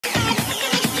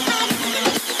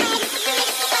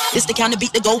This the kind of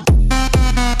beat to go.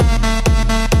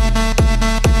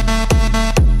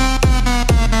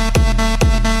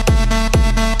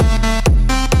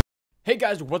 Hey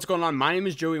guys, what's going on? My name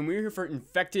is Joey and we're here for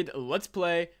Infected Let's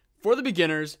Play for the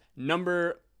beginners,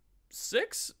 number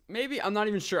 6, maybe? I'm not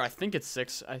even sure. I think it's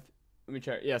 6. Let me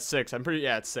check. Yeah, 6.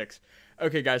 It's 6.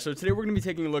 Okay guys, so today we're going to be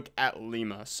taking a look at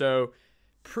Lima. So,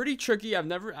 pretty tricky. I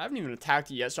haven't even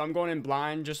attacked it yet, so I'm going in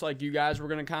blind just like you guys. We're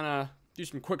going to kind of do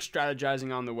some quick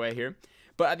strategizing on the way here.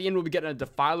 But at the end, we'll be getting a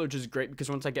Defiler, which is great because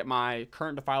once I get my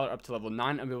current Defiler up to level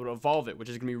 9, I'll be able to evolve it, which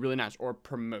is going to be really nice, or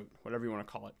promote, whatever you want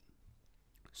to call it.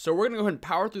 So we're going to go ahead and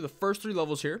power through the first 3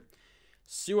 levels here,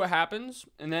 see what happens,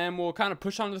 and then we'll kind of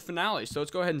push on to the finale. So let's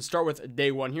go ahead and start with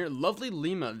day 1 here. Lovely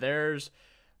Lima. There's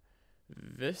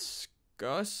viscous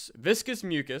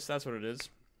mucus. That's what it is.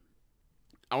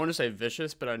 I want to say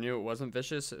vicious, but I knew it wasn't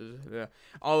vicious. Yeah.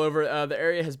 All over. The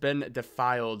area has been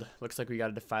defiled. Looks like we got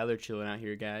a Defiler chilling out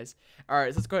here, guys. All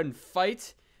right, so let's go ahead and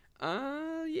fight.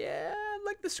 Yeah, I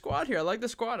like the squad here. I like the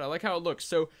squad. I like how it looks.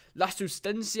 So, La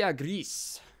Sustancia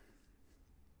Gris.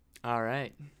 All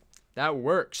right, that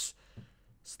works.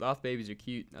 Sloth babies are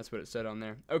cute. That's what it said on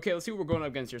there. Okay, let's see what we're going up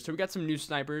against here. So we got some new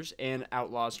snipers and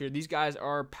outlaws here. These guys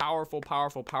are powerful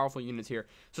units here.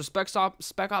 So spec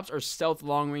ops are stealth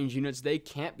long-range units. They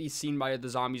can't be seen by the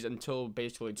zombies until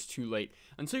basically it's too late.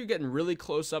 Until you're getting really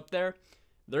close up there,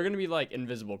 they're going to be like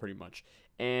invisible pretty much.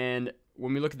 And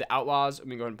when we look at the outlaws, let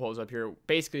me go ahead and pull this up here.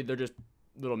 Basically, they're just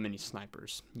little mini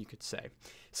snipers, you could say.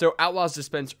 So outlaws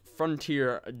dispense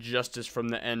frontier justice from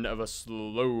the end of a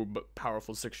slow but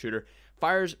powerful 6-shooter.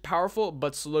 Fires powerful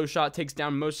but slow shot, takes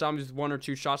down most zombies with 1 or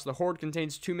 2 shots. The horde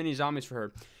contains too many zombies for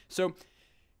her. So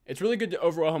it's really good to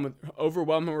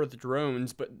overwhelm her with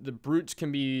drones, but the brutes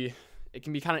can be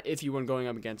kind of iffy when going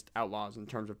up against outlaws in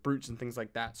terms of brutes and things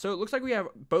like that. So it looks like we have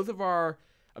both of our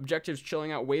objectives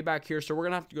chilling out way back here, so we're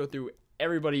gonna have to go through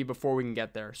everybody before we can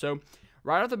get there. So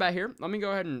right off the bat here, let me go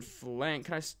ahead and flank.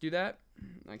 Can I do that?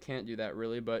 I can't do that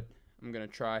really, but I'm going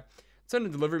to try. Send a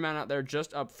delivery man out there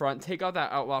just up front. Take out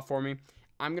that outlaw for me.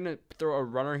 I'm going to throw a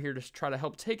runner here to try to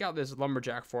help take out this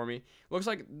lumberjack for me. Looks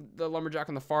like the lumberjack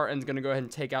on the far end is going to go ahead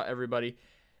and take out everybody.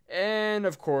 And,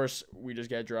 of course, we just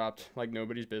get dropped like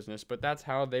nobody's business. But that's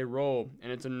how they roll,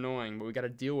 and it's annoying, but we got to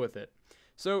deal with it.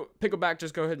 So, Pickleback,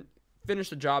 just go ahead and finish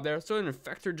the job there. So, an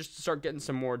Infector just to start getting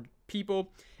some more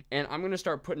people. And I'm going to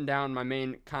start putting down my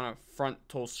main kind of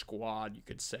frontal squad, you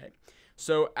could say.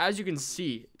 So, as you can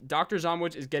see, Dr.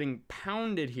 Zombwich is getting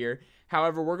pounded here.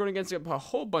 However, we're going against a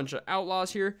whole bunch of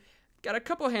outlaws here. Got a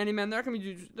couple of handymen. They're not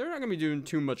going to be doing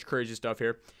too much crazy stuff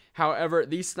here. However,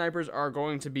 these snipers are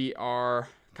going to be our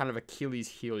kind of Achilles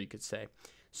heel, you could say.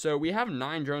 So, we have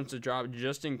 9 drones to drop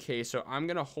just in case. So, I'm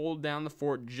going to hold down the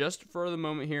fort just for the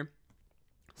moment here.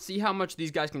 See how much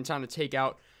these guys can kind of take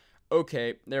out.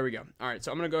 Okay, there we go. All right,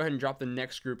 so I'm going to go ahead and drop the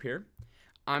next group here.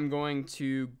 I'm going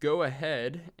to go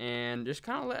ahead and just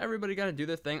kind of let everybody kind of do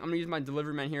their thing. I'm going to use my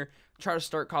delivery man here, try to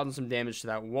start causing some damage to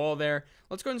that wall there.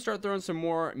 Let's go ahead and start throwing some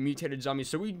more mutated zombies.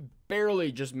 So we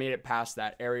barely just made it past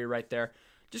that area right there.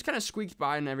 Just kind of squeaked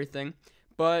by and everything,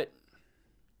 but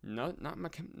not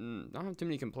have too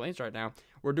many complaints right now.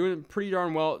 We're doing pretty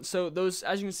darn well. So those,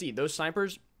 as you can see, those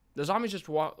snipers, the zombies just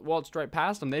waltzed right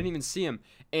past them. They didn't even see them.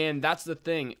 And that's the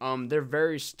thing. They're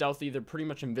very stealthy. They're pretty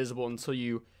much invisible until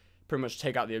you pretty much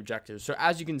take out the objectives. So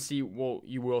as you can see, well,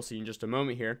 you will see in just a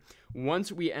moment here,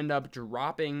 once we end up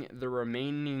dropping the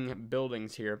remaining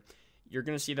buildings here, you're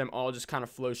going to see them all just kind of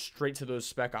flow straight to those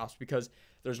spec ops because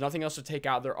there's nothing else to take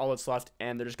out. They're all that's left,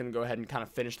 and they're just going to go ahead and kind of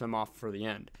finish them off for the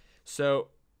end. So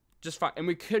just fine. And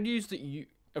we could use the...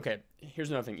 Okay, here's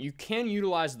another thing. You can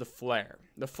utilize the flare.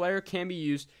 The flare can be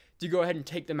used to go ahead and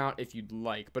take them out if you'd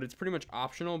like, but it's pretty much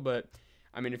optional. But,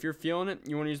 I mean, if you're feeling it,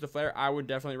 you want to use the flare, I would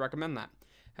definitely recommend that.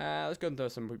 Let's go and throw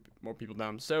some more people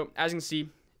down. So, as you can see,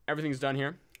 everything's done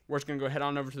here. We're just going to go head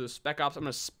on over to the spec ops. I'm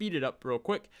going to speed it up real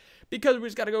quick because we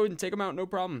just got to go and take them out, no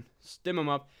problem. Stim them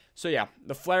up. So, yeah,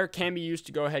 the flare can be used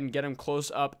to go ahead and get them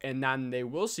close up, and then they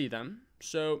will see them.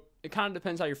 So, it kind of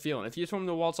depends how you're feeling. If you just want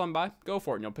them to waltz on by, go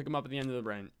for it, and you'll pick them up at the end of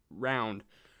the round.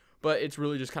 But it's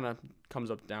really just kind of comes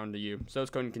up down to you. So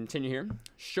let's go ahead and continue here.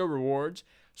 Show rewards.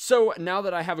 So now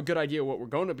that I have a good idea what we're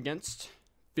going up against,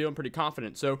 feeling pretty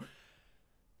confident. So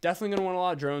definitely going to want a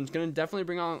lot of drones. Going to definitely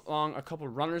bring along a couple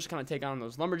of runners to kind of take on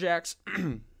those lumberjacks.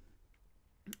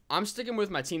 I'm sticking with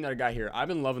my team that I got here. I've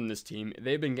been loving this team.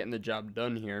 They've been getting the job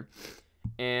done here.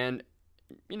 And,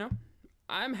 you know,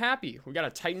 I'm happy. We got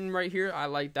a Titan right here. I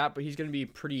like that, but he's going to be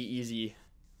pretty easy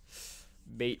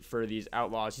bait for these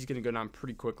outlaws. He's going to go down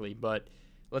pretty quickly, but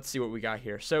let's see what we got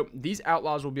here. So these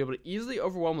outlaws will be able to easily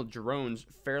overwhelm with drones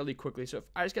fairly quickly. So if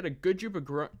I just get a good group of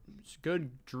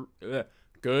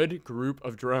good group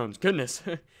of drones, goodness,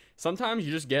 sometimes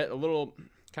you just get a little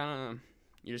kind of,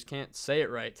 you just can't say it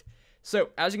right. So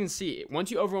as you can see, once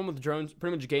you overwhelm with drones,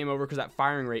 pretty much game over because that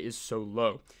firing rate is so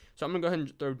low. So I'm gonna go ahead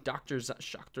and throw Dr.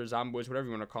 Zomboids, whatever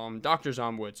you want to call them, Dr.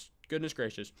 Zomboids. Goodness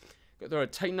gracious. Go throw a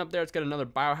Titan up there. It's got another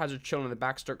biohazard chilling in the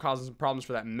back, start causing some problems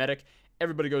for that medic.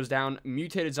 Everybody goes down.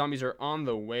 Mutated zombies are on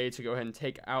the way to go ahead and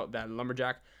take out that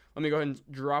lumberjack. Let me go ahead and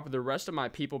drop the rest of my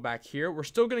people back here. We're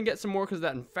still gonna get some more because of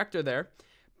that infector there,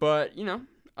 but you know,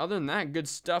 other than that, good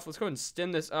stuff. Let's go ahead and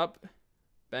stem this up.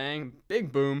 Bang,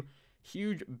 big boom,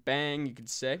 huge bang, you could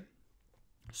say.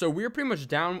 So we're pretty much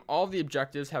down. All the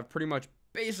objectives have pretty much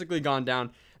basically gone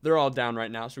down. They're all down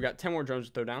right now. So we got 10 more drones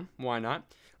to throw down. Why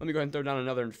not? Let me go ahead and throw down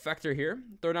another infector here.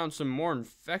 Throw down some more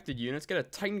infected units. Get a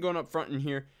Titan going up front in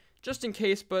here just in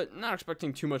case, but not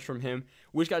expecting too much from him.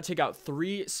 We just got to take out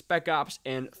 3 spec ops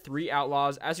and 3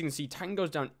 outlaws. As you can see, Titan goes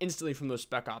down instantly from those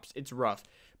spec ops. It's rough.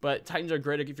 But Titans are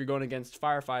great if you're going against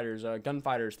firefighters,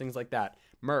 gunfighters, things like that.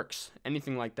 Mercs,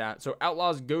 anything like that. So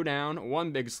outlaws go down.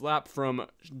 One big slap from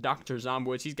Dr.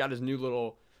 Zomboids. He's got his new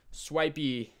little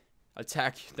swipey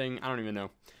attack thing. I don't even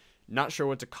know. Not sure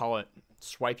what to call it.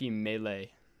 Swipey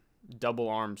melee. Double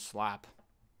arm slap.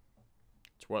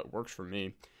 It's what works for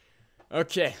me.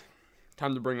 Okay.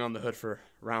 Time to bring on the hood for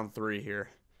round 3 here.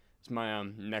 It's my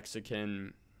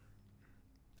Mexican.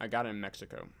 I got it in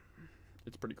Mexico.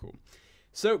 It's pretty cool.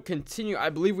 So continue. I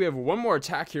believe we have one more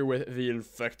attack here with the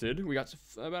infected. We got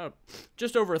about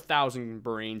just over 1,000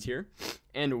 brains here,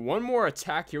 and one more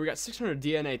attack here. We got 600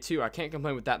 DNA too. I can't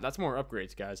complain with that. That's more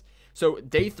upgrades, guys. So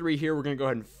day 3 here. We're gonna go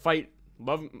ahead and fight.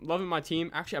 Loving my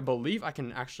team. Actually, I believe I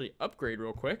can actually upgrade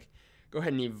real quick. Go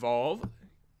ahead and evolve.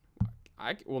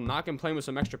 I will not complain with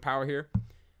some extra power here.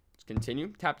 Let's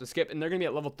continue. Tap to skip, and they're gonna be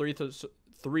at level 3, so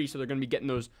they're gonna be getting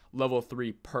those level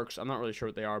 3 perks. I'm not really sure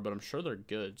what they are, but I'm sure they're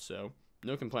good. So.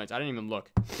 No complaints. I didn't even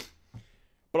look.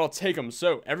 But I'll take them.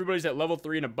 So, everybody's at level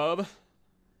 3 and above.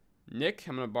 Nick,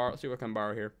 I'm going to borrow. Let's see what I can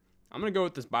borrow here. I'm going to go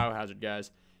with this biohazard,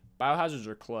 guys. Biohazards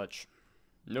are clutch.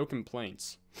 No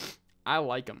complaints. I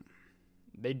like them.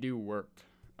 They do work.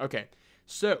 Okay.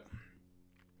 So,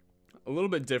 a little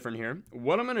bit different here.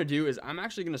 What I'm going to do is I'm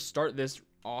actually going to start this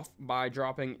off by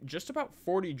dropping just about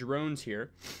 40 drones here.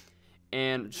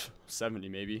 And 70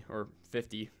 maybe, or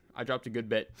 50. I dropped a good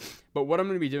bit. But what I'm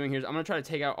going to be doing here is I'm going to try to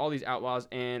take out all these outlaws.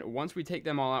 And once we take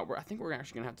them all out, I think we're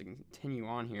actually going to have to continue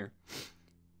on here.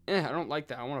 I don't like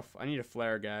that. I need a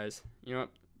flare, guys. You know what?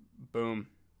 Boom.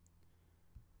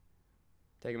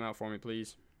 Take them out for me,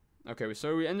 please. Okay,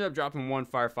 so we ended up dropping 1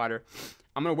 firefighter.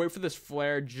 I'm going to wait for this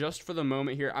flare just for the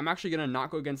moment here. I'm actually going to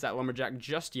not go against that lumberjack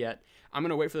just yet. I'm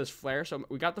going to wait for this flare. So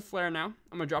we got the flare now.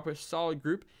 I'm going to drop a solid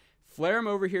group. Flare them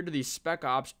over here to these spec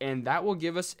ops. And that will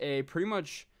give us a pretty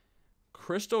much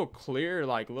crystal clear,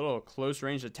 like little close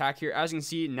range attack here. As you can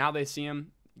see, now they see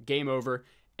him. Game over.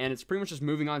 And it's pretty much just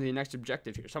moving on to the next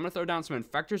objective here. So I'm going to throw down some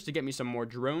infectors to get me some more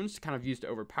drones to kind of use to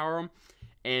overpower them.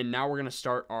 And now we're going to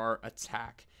start our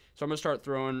attack. So I'm going to start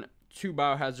throwing 2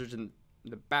 biohazards in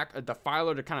the back, a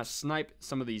defiler to kind of snipe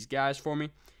some of these guys for me.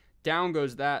 Down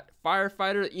goes that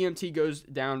firefighter. The EMT goes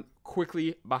down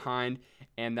quickly behind.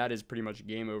 And that is pretty much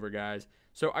game over, guys.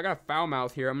 So I got a foul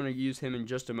mouth here. I'm going to use him in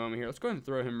just a moment here. Let's go ahead and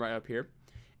throw him right up here.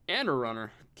 And a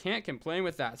runner. Can't complain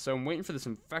with that. So I'm waiting for this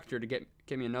infector to get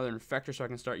me another infector so I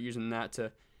can start using that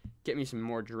to get me some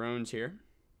more drones here.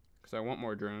 Because I want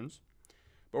more drones.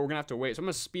 But we're going to have to wait. So I'm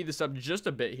going to speed this up just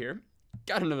a bit here.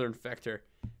 Got another infector.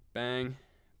 Bang.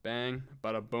 Bang.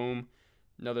 Bada boom.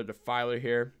 Another defiler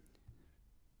here.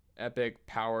 Epic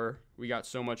power. We got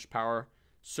so much power.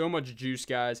 So much juice,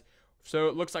 guys. So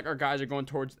it looks like our guys are going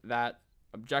towards that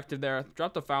objective there.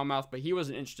 Dropped the foul mouth, but he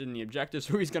wasn't interested in the objective,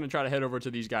 so he's going to try to head over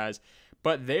to these guys.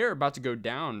 But they're about to go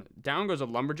down. Down goes a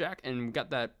lumberjack, and we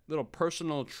got that little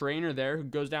personal trainer there who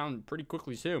goes down pretty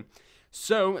quickly too.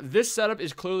 So this setup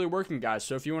is clearly working, guys.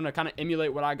 So if you want to kind of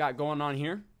emulate what I got going on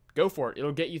here, go for it.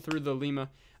 It'll get you through the Lima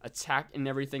attack and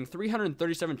everything.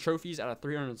 337 trophies out of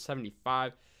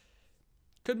 375.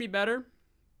 Could be better,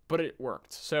 but it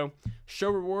worked. So show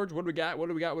rewards. What do we got? What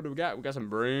do we got? What do we got? We got some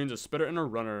brains, a spitter, and a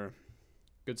runner.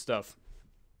 Good stuff.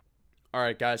 All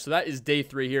right, guys, so that is day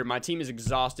 3 here. My team is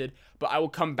exhausted, but I will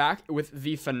come back with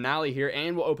the finale here,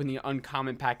 and we'll open the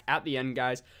uncommon pack at the end,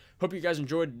 guys. Hope you guys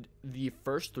enjoyed the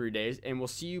first 3 days, and we'll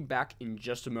see you back in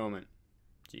just a moment.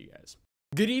 See you guys.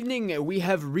 Good evening. We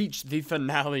have reached the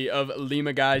finale of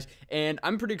Lima, guys, and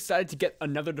I'm pretty excited to get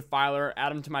another defiler,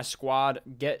 add him to my squad,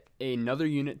 get another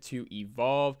unit to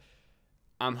evolve.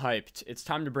 I'm hyped. It's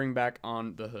time to bring back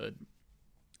on the hood.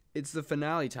 It's the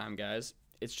finale time, guys.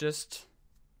 It's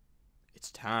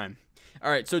time. All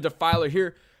right, so Defiler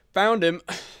here. Found him.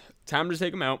 Time to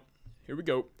take him out. Here we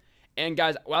go. And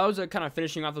guys, while I was kind of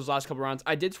finishing off those last couple rounds,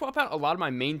 I did swap out a lot of my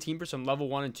main team for some level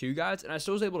 1 and 2 guys, and I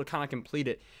still was able to kind of complete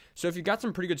it. So if you've got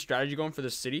some pretty good strategy going for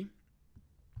this city,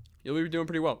 you'll be doing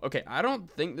pretty well. Okay, I don't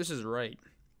think this is right.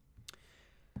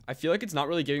 I feel like it's not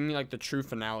really giving me like the true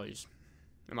finales.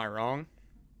 Am I wrong?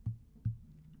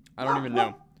 I don't even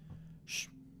know. Shh.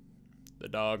 The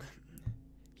dog.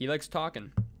 He likes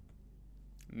talking.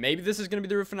 Maybe this is going to be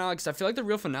the real finale, because I feel like the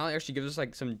real finale actually gives us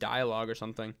like some dialogue or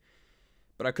something.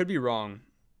 But I could be wrong.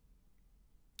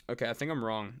 Okay, I think I'm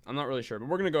wrong. I'm not really sure, but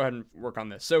we're going to go ahead and work on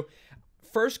this. So,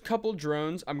 first couple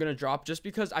drones I'm going to drop just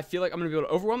because I feel like I'm going to be able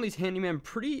to overwhelm these handymen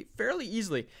fairly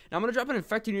easily. Now, I'm going to drop an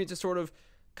infected unit to sort of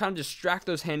kind of distract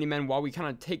those handymen while we kind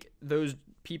of take those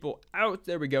people out.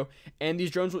 There we go. And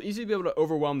these drones will easily be able to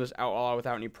overwhelm this outlaw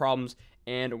without any problems.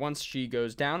 And once she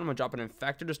goes down, I'm going to drop an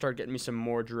infector to start getting me some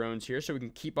more drones here so we can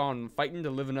keep on fighting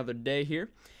to live another day here.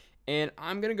 And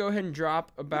I'm going to go ahead and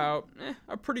drop about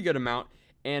a pretty good amount.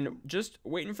 And just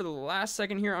waiting for the last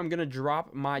second here, I'm going to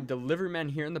drop my delivery man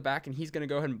here in the back, and he's going to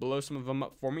go ahead and blow some of them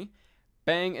up for me.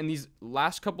 Bang, and these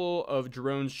last couple of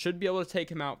drones should be able to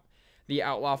take him out, the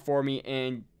outlaw, for me,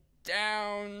 and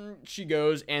down she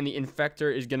goes, and the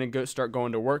infector is going to start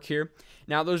going to work here.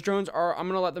 Now, those drones I'm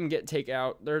going to let them get taken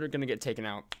out. They're going to get taken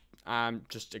out. I'm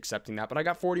just accepting that, but I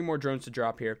got 40 more drones to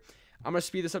drop here. I'm going to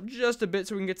speed this up just a bit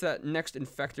so we can get to that next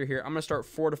infector here. I'm going to start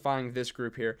fortifying this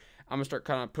group here. I'm going to start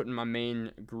kind of putting my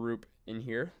main group in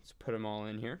here. Let's put them all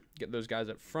in here. Get those guys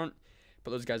up front.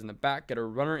 Put those guys in the back. Get a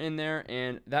runner in there.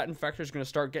 And that infector is going to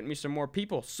start getting me some more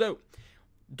people. So,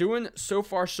 doing so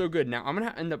far so good. Now, I'm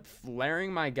going to end up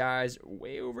flaring my guys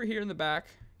way over here in the back.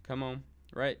 Come on.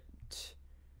 Right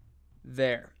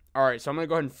there. All right, so I'm going to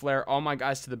go ahead and flare all my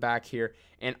guys to the back here,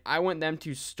 and I want them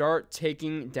to start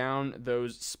taking down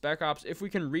those spec ops. If we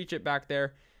can reach it back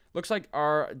there, looks like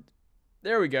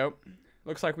there we go.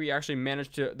 Looks like we actually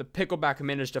managed to, the pickleback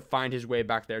managed to find his way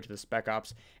back there to the spec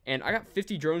ops, and I got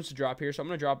 50 drones to drop here, so I'm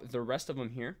going to drop the rest of them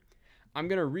here. I'm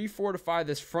going to refortify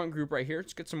this front group right here.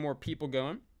 Let's get some more people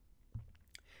going.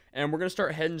 And we're going to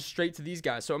start heading straight to these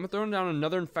guys. So I'm going to throw down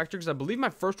another infector because I believe my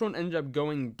first one ended up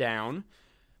going down,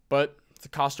 but the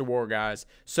cost of war, guys.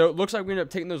 So it looks like we ended up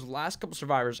taking those last couple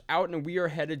survivors out, and we are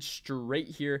headed straight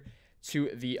here to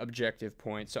the objective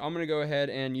point. So I'm going to go ahead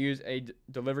and use a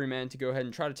delivery man to go ahead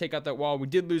and try to take out that wall. We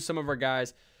did lose some of our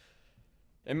guys.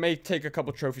 It may take a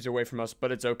couple trophies away from us,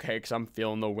 but it's okay because I'm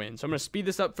feeling the win. So I'm going to speed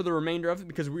this up for the remainder of it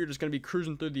because we're just going to be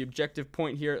cruising through the objective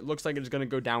point here. It looks like it's going to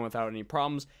go down without any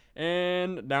problems.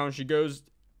 And down she goes.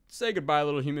 Say goodbye,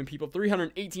 little human people.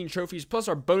 318 trophies plus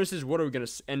our bonuses. What are we going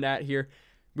to end at here?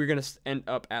 We're going to end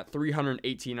up at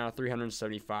 318 out of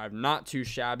 375. Not too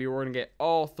shabby. We're going to get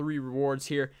all 3 rewards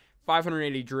here.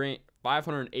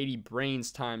 580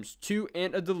 brains times 2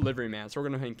 and a delivery man. So we're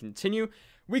going to go ahead and continue.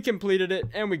 We completed it,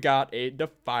 and we got a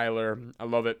Defiler. I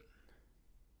love it.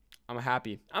 I'm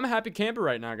happy. I'm a happy camper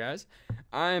right now, guys.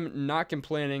 I'm not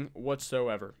complaining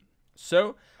whatsoever.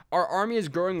 So, our army is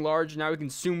growing large. Now we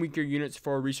consume weaker units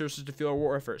for resources to fuel our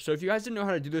war effort. So if you guys didn't know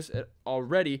how to do this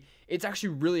already, it's actually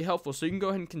really helpful. So you can go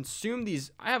ahead and consume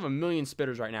these. I have 1 million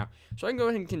spitters right now. So I can go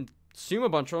ahead and consume a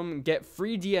bunch of them and get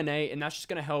free DNA, and that's just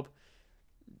going to help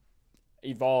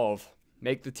evolve,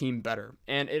 make the team better.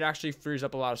 And it actually frees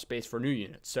up a lot of space for new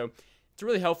units. So it's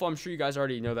really helpful. I'm sure you guys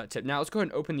already know that tip. Now let's go ahead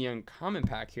and open the uncommon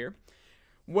pack here.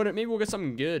 Maybe we'll get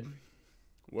something good.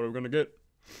 What are we going to get?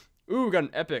 Ooh, we got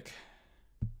an epic.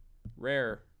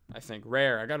 Rare, I think.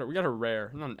 Rare. We got a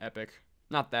rare. Not an epic.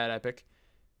 Not that epic.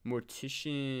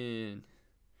 Mortician.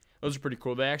 Those are pretty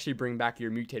cool. They actually bring back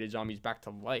your mutated zombies back to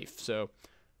life. So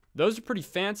those are pretty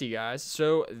fancy, guys.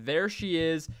 So there she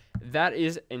is. That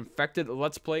is Infected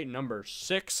Let's Play number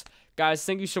 6. Guys,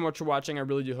 thank you so much for watching. I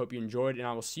really do hope you enjoyed, and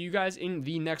I will see you guys in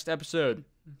the next episode.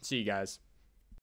 See you guys.